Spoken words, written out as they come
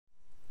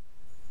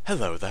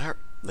Hello there,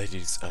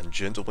 ladies and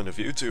gentlemen of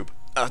YouTube,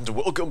 and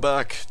welcome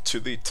back to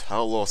the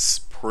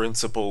Talos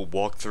Principle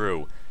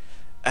walkthrough.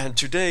 And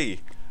today,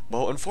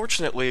 well,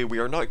 unfortunately, we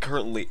are not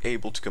currently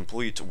able to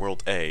complete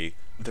World A.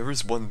 There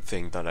is one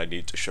thing that I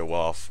need to show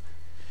off.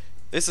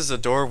 This is a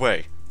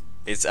doorway.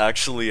 It's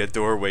actually a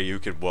doorway you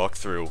can walk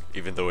through,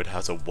 even though it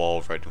has a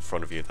wall right in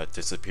front of you that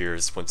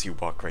disappears once you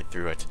walk right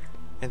through it.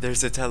 And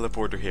there's a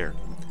teleporter here.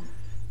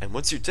 And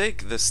once you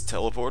take this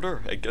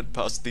teleporter and get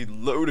past the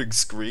loading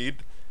screen,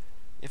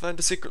 you find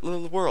a secret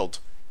little world.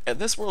 And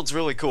this world's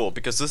really cool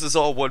because this is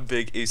all one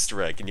big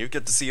Easter egg and you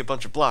get to see a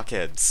bunch of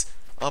blockheads.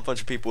 A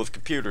bunch of people with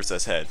computers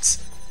as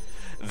heads.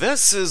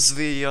 This is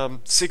the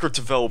secret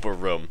developer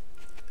room.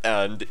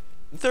 And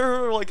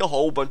there are like a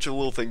whole bunch of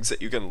little things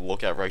that you can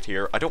look at right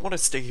here. I don't want to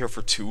stay here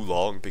for too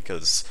long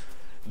because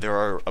there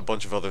are a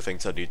bunch of other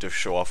things I need to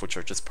show off which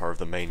are just part of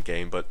the main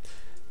game. But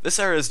this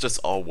area is just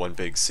all one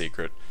big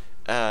secret.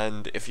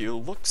 And if you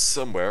look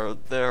somewhere,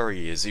 there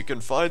he is. You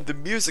can find the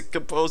music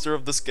composer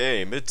of this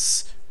game.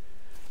 At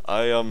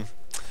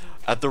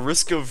the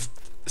risk of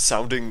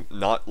sounding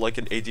not like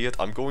an idiot,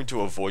 I'm going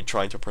to avoid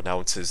trying to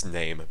pronounce his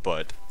name,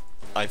 but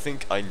I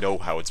think I know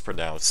how it's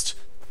pronounced.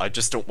 I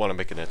just don't want to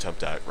make an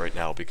attempt at it right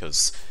now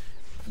because,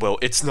 well,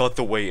 it's not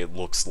the way it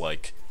looks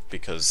like,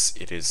 because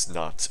it is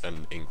not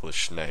an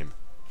English name.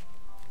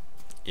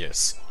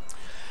 Yes.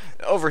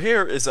 Over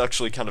here is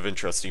actually kind of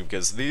interesting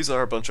because these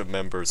are a bunch of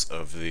members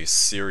of the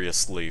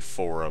Seriously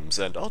forums,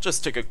 and I'll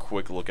just take a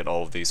quick look at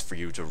all of these for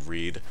you to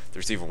read.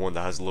 There's even one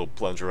that has a little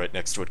plunger right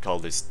next to it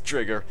called this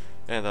Trigger,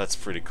 and that's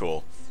pretty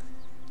cool.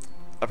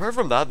 Apart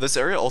from that, this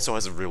area also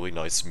has really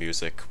nice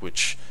music,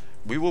 which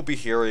we will be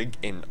hearing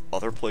in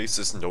other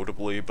places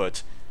notably,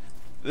 but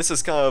this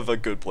is kind of a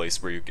good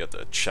place where you get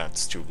the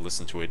chance to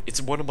listen to it.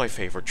 It's one of my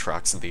favorite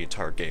tracks in the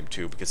entire game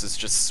too, because it's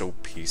just so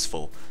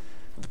peaceful.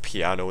 The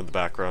piano in the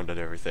background and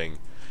everything.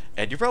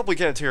 And you probably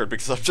can't hear it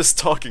because I'm just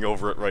talking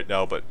over it right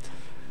now, but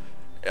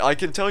I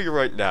can tell you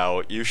right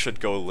now, you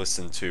should go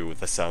listen to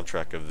the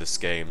soundtrack of this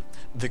game.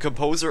 The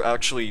composer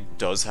actually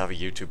does have a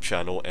YouTube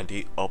channel, and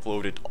he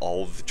uploaded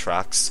all of the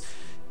tracks,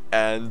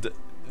 and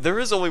there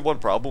is only one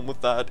problem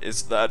with that,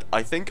 is that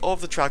I think all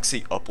of the tracks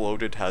he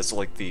uploaded has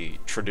like the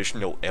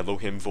traditional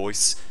Elohim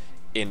voice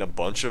in a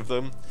bunch of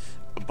them.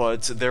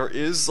 But there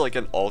is like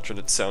an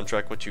alternate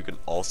soundtrack which you can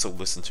also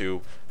listen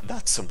to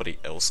that somebody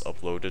else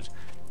uploaded,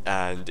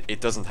 and it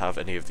doesn't have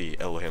any of the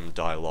Elohim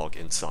dialogue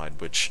inside,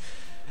 which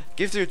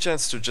gives you a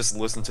chance to just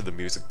listen to the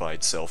music by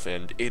itself,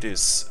 and it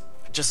is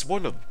just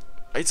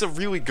it's a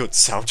really good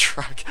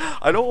soundtrack.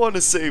 I don't want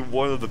to say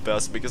one of the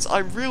best because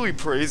I'm really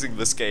praising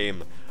this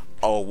game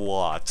a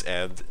lot,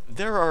 and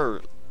there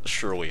are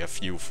surely a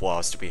few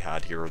flaws to be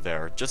had here or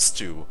there, just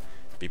to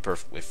be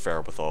perfectly fair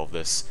with all of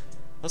this.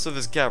 Also,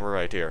 this camera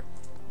right here.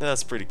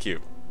 That's pretty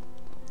cute.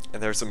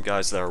 And there's some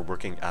guys that are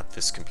working at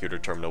this computer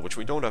terminal, which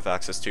we don't have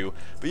access to,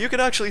 but you can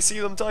actually see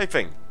them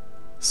typing.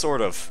 Sort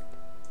of.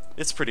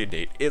 It's pretty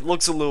neat. It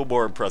looks a little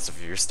more impressive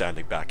if you're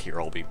standing back here,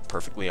 I'll be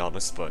perfectly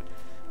honest, but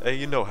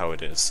you know how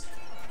it is.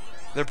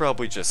 They're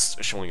probably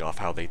just showing off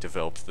how they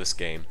developed this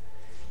game.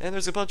 And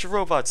there's a bunch of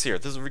robots here.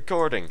 There's a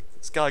recording.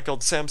 This guy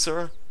called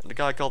Samsura, and a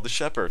guy called the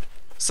Shepherd.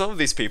 Some of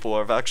these people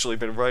have actually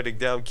been writing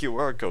down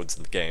QR codes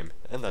in the game,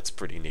 and that's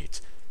pretty neat.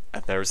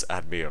 And there's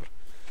Admir.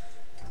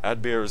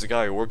 Admir is a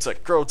guy who works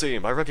at Crow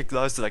Team. I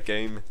recognize that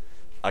game.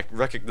 I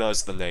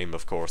recognize the name,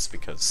 of course,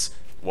 because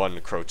one,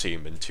 Crow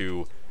Team, and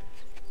two,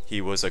 he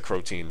was a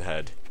Crow Team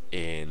head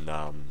in,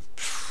 I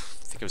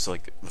think it was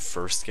like the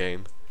first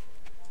game.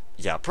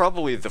 Yeah,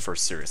 probably the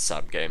first Serious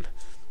Sam game.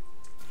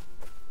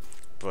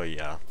 But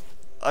yeah,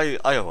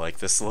 I like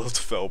this little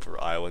developer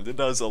island. It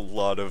has a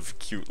lot of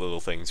cute little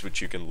things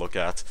which you can look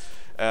at,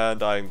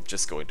 and I'm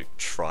just going to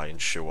try and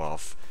show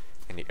off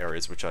any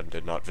areas which I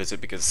did not visit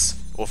because,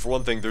 well, for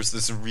one thing, there's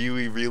this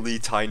really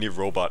tiny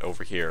robot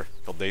over here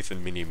called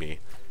Nathan Mini-Me.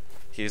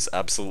 He is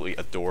absolutely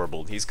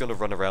adorable. He's gonna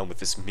run around with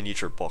this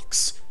miniature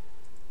box.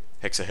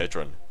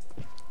 Hexahedron.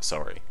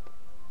 Sorry.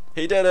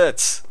 He did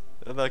it!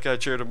 And that guy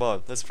cheered him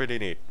on. That's pretty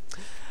neat.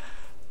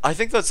 I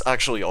think that's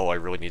actually all I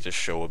really need to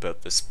show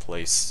about this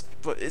place.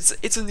 But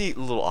it's a neat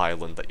little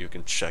island that you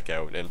can check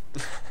out, and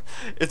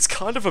it's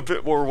kind of a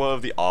bit more one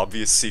of the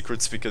obvious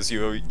secrets because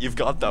you've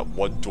got that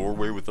one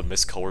doorway with the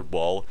miscolored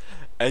wall,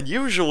 and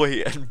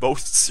usually in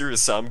most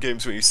Serious Sam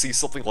games when you see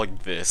something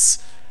like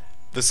this,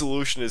 the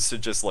solution is to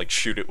just like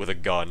shoot it with a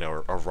gun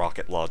or a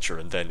rocket launcher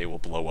and then it will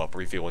blow up,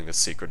 revealing a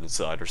secret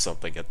inside or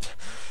something. And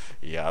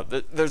yeah,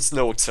 there's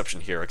no exception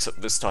here,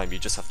 except this time you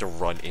just have to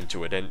run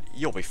into it and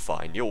you'll be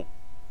fine. You'll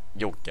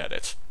get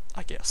it,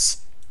 I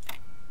guess.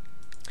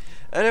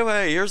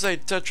 Anyway, here's a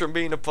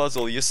Tetramina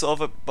puzzle. You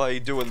solve it by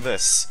doing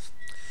this.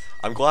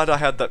 I'm glad I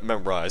had that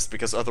memorized,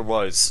 because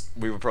otherwise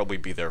we would probably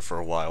be there for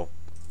a while.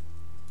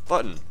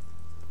 Button.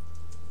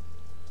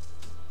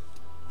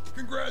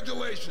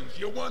 Congratulations,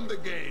 you won the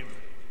game.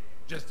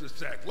 Just a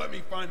sec, let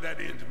me find that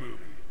end movie.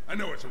 I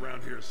know it's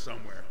around here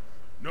somewhere.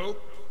 Nope.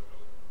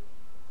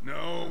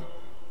 No.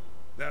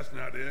 That's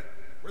not it.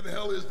 Where the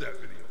hell is that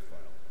video file?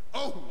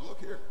 Oh, look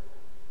here.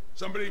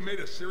 Somebody made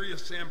a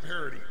Serious Sam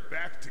parody,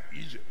 Back to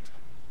Egypt.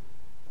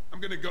 I'm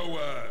gonna go,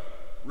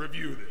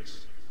 review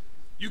this.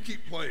 You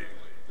keep playing.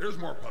 There's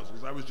more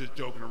puzzles. I was just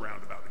joking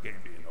around about the game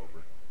being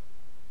over.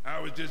 I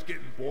was just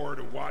getting bored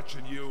of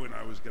watching you, and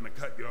I was gonna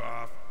cut you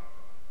off.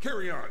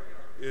 Carry on.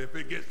 If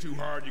it gets too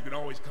hard, you can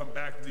always come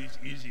back to these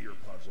easier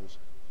puzzles.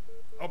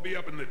 I'll be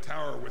up in the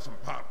tower with some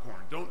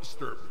popcorn. Don't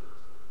disturb me.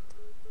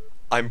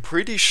 I'm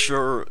pretty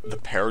sure the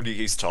parody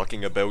he's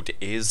talking about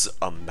is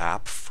a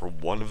map for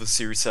one of the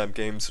Serious Sam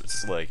games, which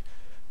is like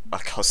a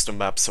custom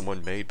map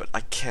someone made, but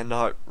I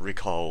cannot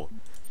recall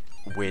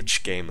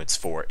which game it's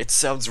for. It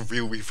sounds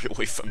really,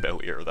 really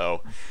familiar,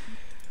 though.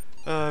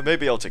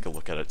 Maybe I'll take a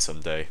look at it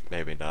someday.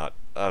 Maybe not.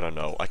 I don't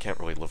know. I can't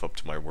really live up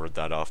to my word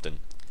that often.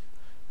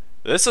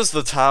 This is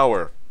the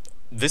tower.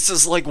 This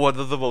is like one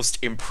of the most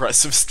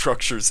impressive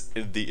structures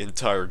in the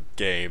entire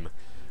game.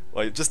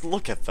 Like, just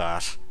look at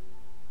that.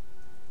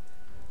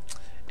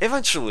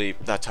 Eventually,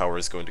 that tower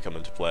is going to come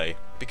into play,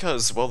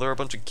 because, well, there are a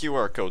bunch of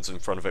QR codes in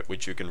front of it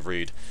which you can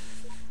read.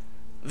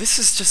 This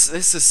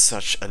is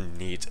such a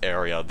neat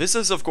area. This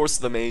is, of course,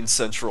 the main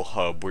central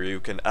hub where you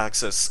can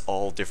access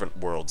all different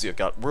worlds. You've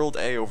got World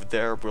A over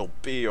there, World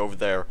B over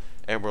there,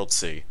 and World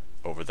C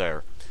over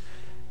there.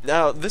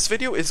 Now, this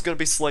video is going to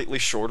be slightly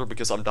shorter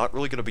because I'm not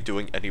really going to be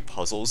doing any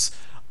puzzles.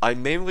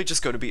 I'm mainly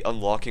just going to be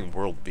unlocking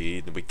World B,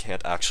 and we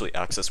can't actually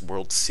access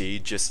World C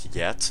just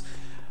yet.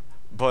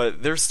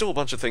 But there's still a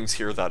bunch of things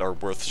here that are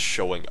worth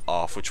showing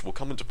off, which will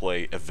come into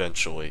play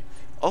eventually.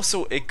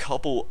 Also, a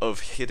couple of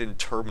hidden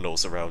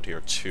terminals around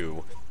here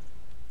too.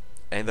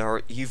 And there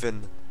are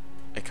even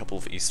a couple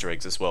of Easter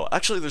eggs as well.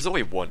 Actually, there's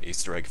only one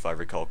Easter egg if I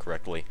recall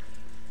correctly.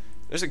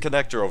 There's a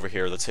connector over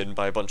here that's hidden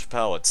by a bunch of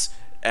pallets.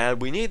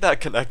 And we need that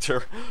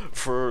connector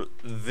for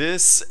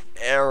this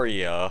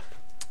area,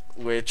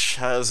 which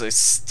has a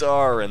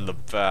star in the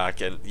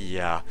back. And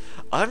yeah,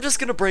 I'm just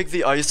gonna break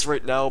the ice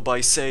right now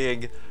by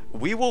saying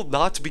we will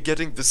not be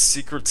getting the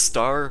secret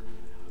star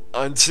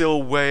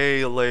until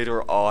way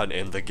later on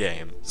in the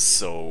game.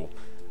 So,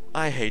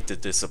 I hate to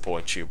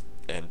disappoint you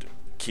and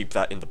keep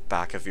that in the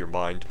back of your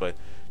mind, but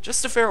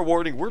just a fair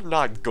warning, we're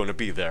not going to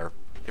be there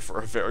for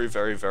a very,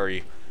 very,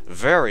 very,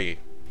 very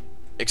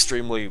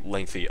extremely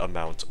lengthy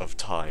amount of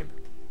time.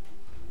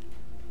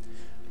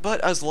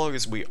 But as long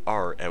as we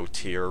are out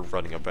here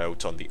running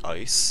about on the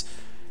ice,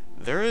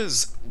 there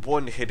is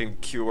one hidden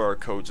QR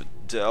code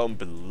down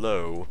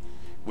below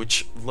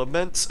which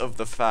laments of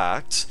the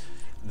fact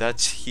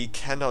that he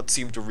cannot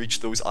seem to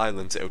reach those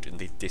islands out in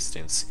the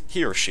distance.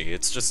 He or she,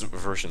 it's just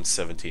version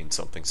 17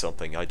 something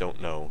something, I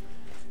don't know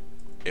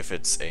if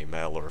it's a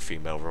male or a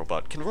female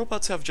robot. Can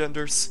robots have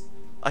genders?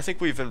 I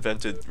think we've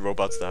invented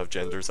robots that have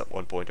genders at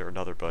one point or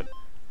another, but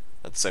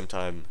at the same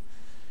time,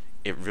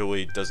 it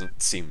really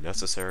doesn't seem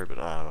necessary, but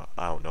I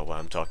don't know what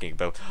I'm talking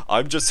about.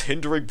 I'm just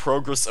hindering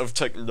progress of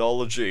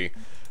technology.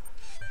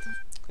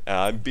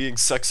 I'm being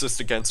sexist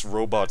against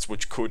robots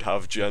which could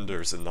have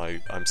genders, and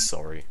I'm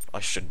sorry.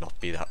 I should not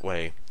be that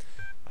way.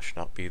 I should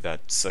not be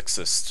that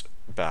sexist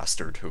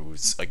bastard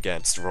who's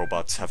against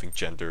robots having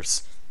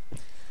genders.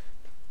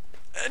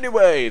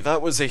 Anyway,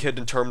 that was a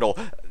hidden terminal.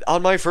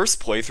 On my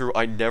first playthrough,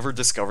 I never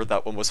discovered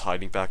that one was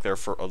hiding back there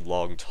for a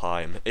long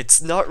time.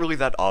 It's not really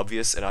that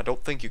obvious, and I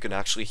don't think you can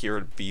actually hear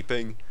it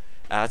beeping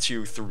at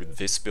you through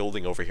this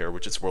building over here,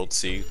 which is World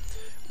C.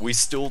 We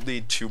still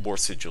need 2 more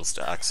sigils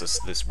to access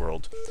this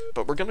world,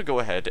 but we're gonna go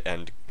ahead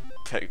and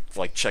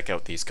check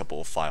out these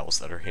couple of files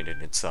that are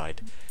hidden inside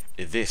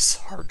this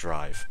hard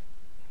drive,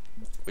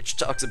 which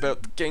talks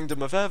about the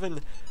Kingdom of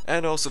Heaven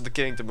and also the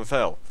Kingdom of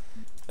Hell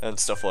and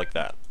stuff like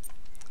that.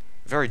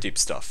 Very deep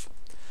stuff.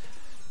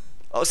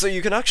 So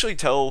you can actually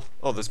tell,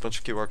 oh, there's a bunch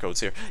of QR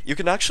codes here. You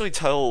can actually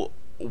tell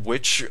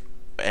which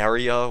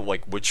area,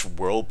 like which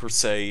world per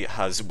se,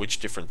 has which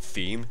different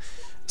theme.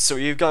 So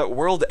you've got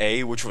World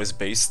A, which was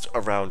based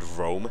around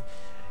Rome.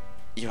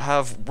 You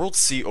have World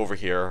C over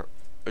here,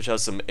 which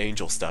has some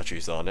angel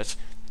statues on it.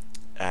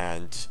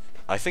 And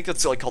I think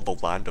it's like called the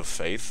Land of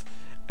Faith.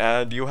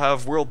 And you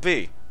have World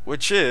B,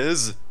 which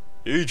is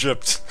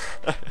Egypt.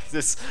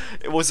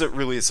 It wasn't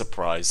really a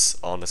surprise,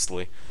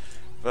 honestly.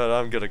 But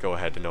I'm gonna go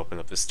ahead and open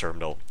up this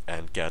terminal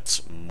and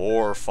get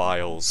more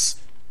files,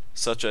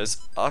 such as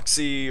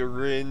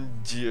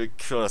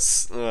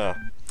Oxyrhynchus.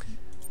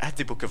 At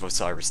the Book of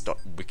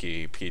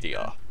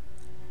Osiris.wikipedia,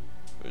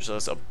 which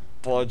has a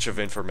bunch of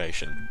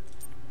information.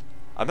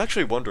 I'm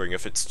actually wondering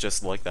if it's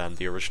just like that on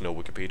the original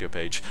Wikipedia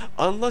page,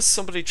 unless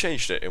somebody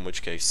changed it, in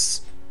which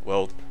case,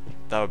 well,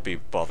 that would be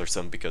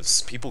bothersome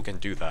because people can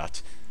do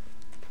that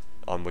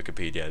on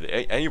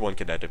Wikipedia. Anyone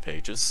can edit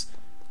pages.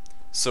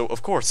 So,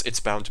 of course, it's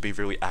bound to be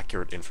really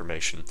accurate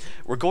information.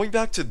 We're going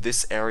back to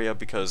this area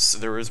because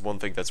there is one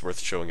thing that's worth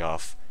showing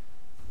off.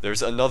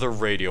 There's another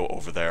radio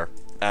over there,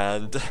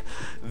 and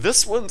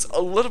this one's a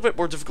little bit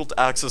more difficult to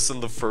access than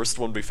the first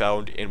one we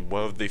found in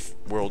one of the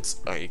worlds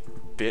a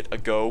bit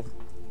ago.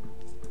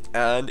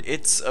 And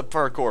it's a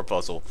parkour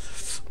puzzle.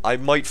 I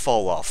might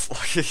fall off.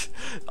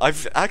 I'm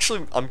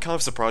kind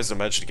of surprised I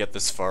managed to get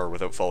this far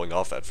without falling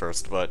off at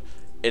first, but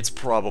it's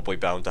probably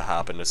bound to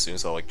happen as soon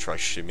as I like try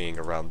shimmying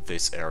around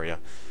this area,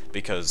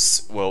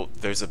 because, well,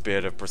 there's a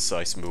bit of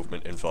precise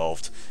movement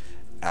involved,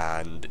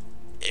 and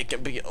it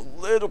can be a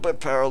little bit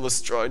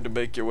perilous trying to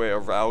make your way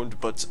around,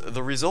 but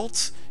the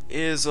result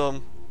is,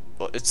 well,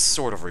 it's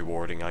sort of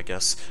rewarding, I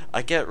guess.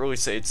 I can't really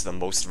say it's the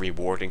most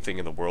rewarding thing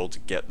in the world to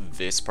get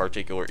this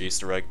particular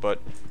Easter egg,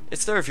 but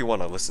it's there if you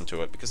want to listen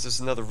to it, because there's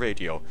another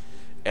radio,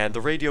 and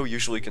the radio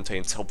usually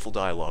contains helpful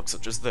dialogue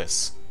such as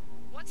this.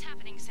 What's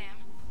happening, Sam?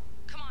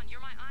 Come on, you're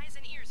my eyes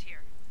and ears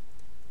here.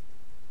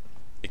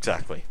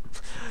 Exactly.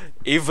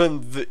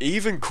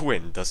 Even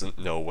Quinn doesn't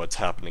know what's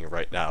happening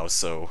right now,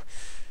 so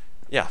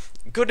yeah,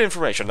 good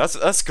information.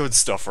 That's good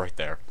stuff right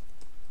there.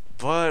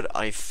 But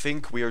I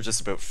think we are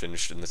just about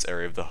finished in this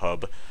area of the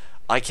hub.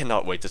 I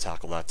cannot wait to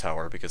tackle that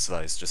tower because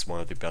that is just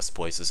one of the best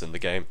places in the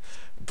game.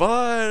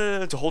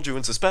 But to hold you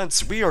in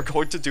suspense, we are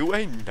going to do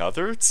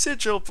another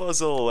sigil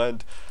puzzle,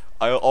 and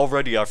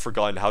I've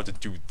forgotten how to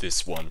do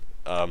this one.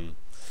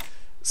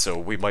 So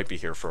we might be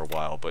here for a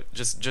while, but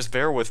just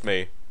bear with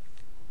me,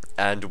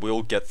 and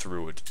we'll get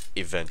through it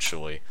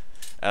eventually.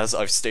 As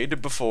I've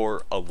stated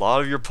before, a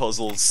lot of your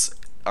puzzles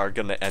are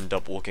gonna end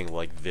up looking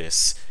like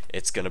this.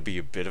 It's gonna be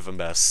a bit of a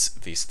mess.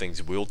 These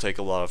things will take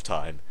a lot of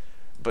time,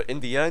 but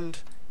in the end,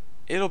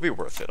 it'll be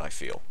worth it, I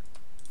feel.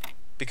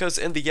 Because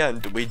in the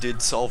end, we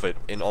did solve it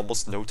in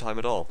almost no time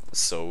at all,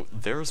 so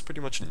there's pretty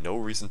much no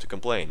reason to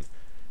complain.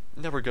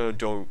 Now we're gonna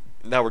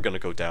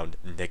go down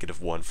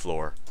 -1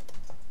 floor.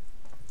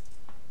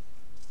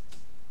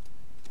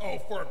 Oh,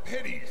 for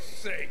pity's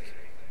sake.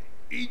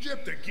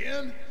 Egypt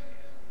again?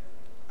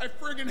 I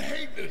friggin'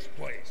 hate this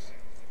place.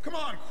 Come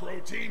on, Crow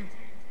Team.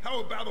 How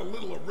about a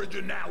little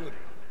originality?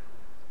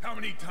 How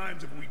many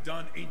times have we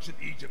done ancient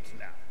Egypt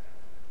now?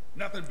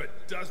 Nothing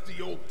but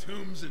dusty old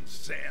tombs and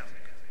sand.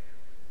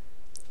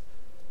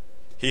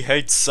 He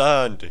hates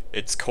sand.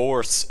 It's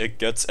coarse. It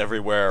gets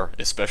everywhere,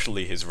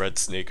 especially his red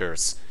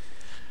sneakers.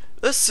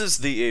 This is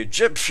the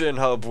Egyptian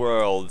hub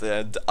world,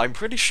 and I'm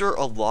pretty sure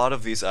a lot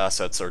of these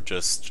assets are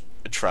just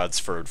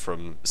transferred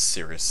from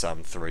Serious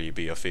Sam 3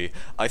 BFE.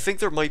 I think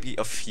there might be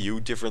a few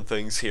different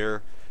things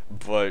here,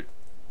 but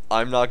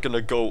I'm not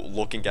gonna go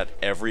looking at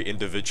every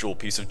individual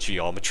piece of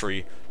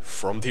geometry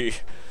from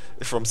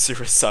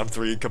Serious Sam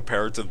 3 and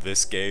compare it to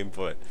this game,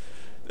 but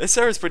this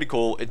area is pretty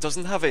cool. It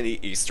doesn't have any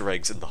Easter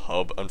eggs in the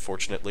hub,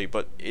 unfortunately,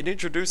 but it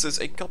introduces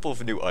a couple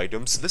of new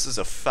items. This is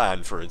a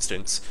fan, for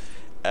instance,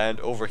 and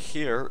over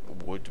here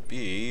would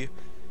be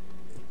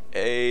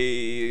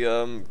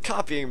a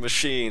copying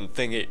machine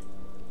thingy.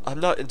 I'm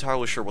not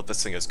entirely sure what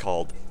this thing is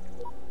called.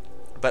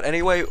 But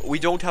anyway, we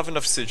don't have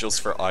enough sigils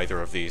for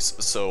either of these,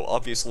 so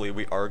obviously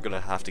we are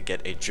gonna have to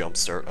get a jump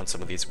start on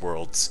some of these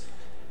worlds.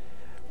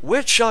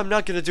 Which I'm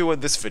not gonna do in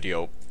this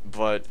video,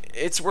 but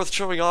it's worth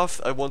showing off.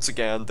 Once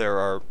again, there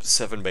are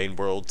 7 main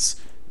worlds,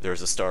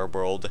 there's a star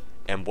world,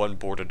 and 1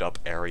 boarded up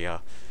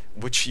area,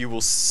 which you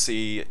will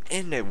see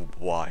in a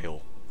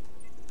while.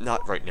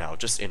 Not right now,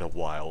 just in a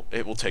while.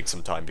 It will take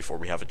some time before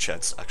we have a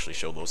chance to actually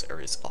show those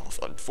areas off,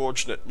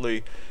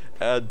 unfortunately.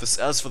 And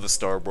as for the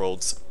Star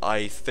Worlds,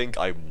 I think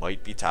I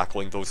might be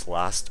tackling those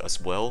last as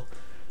well.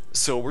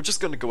 So we're just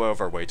going to go out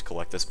of our way to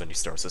collect as many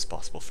stars as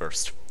possible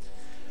first.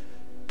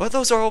 But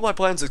those are all my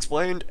plans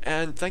explained,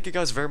 and thank you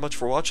guys very much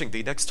for watching.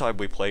 The next time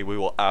we play, we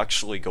will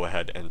actually go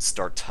ahead and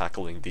start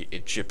tackling the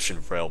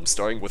Egyptian realm,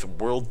 starting with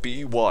World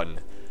B1.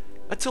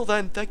 Until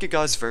then, thank you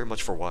guys very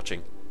much for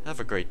watching. Have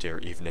a great day or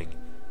evening.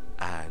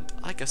 And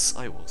I guess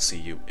I will see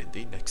you in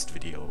the next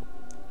video.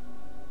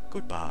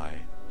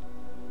 Goodbye.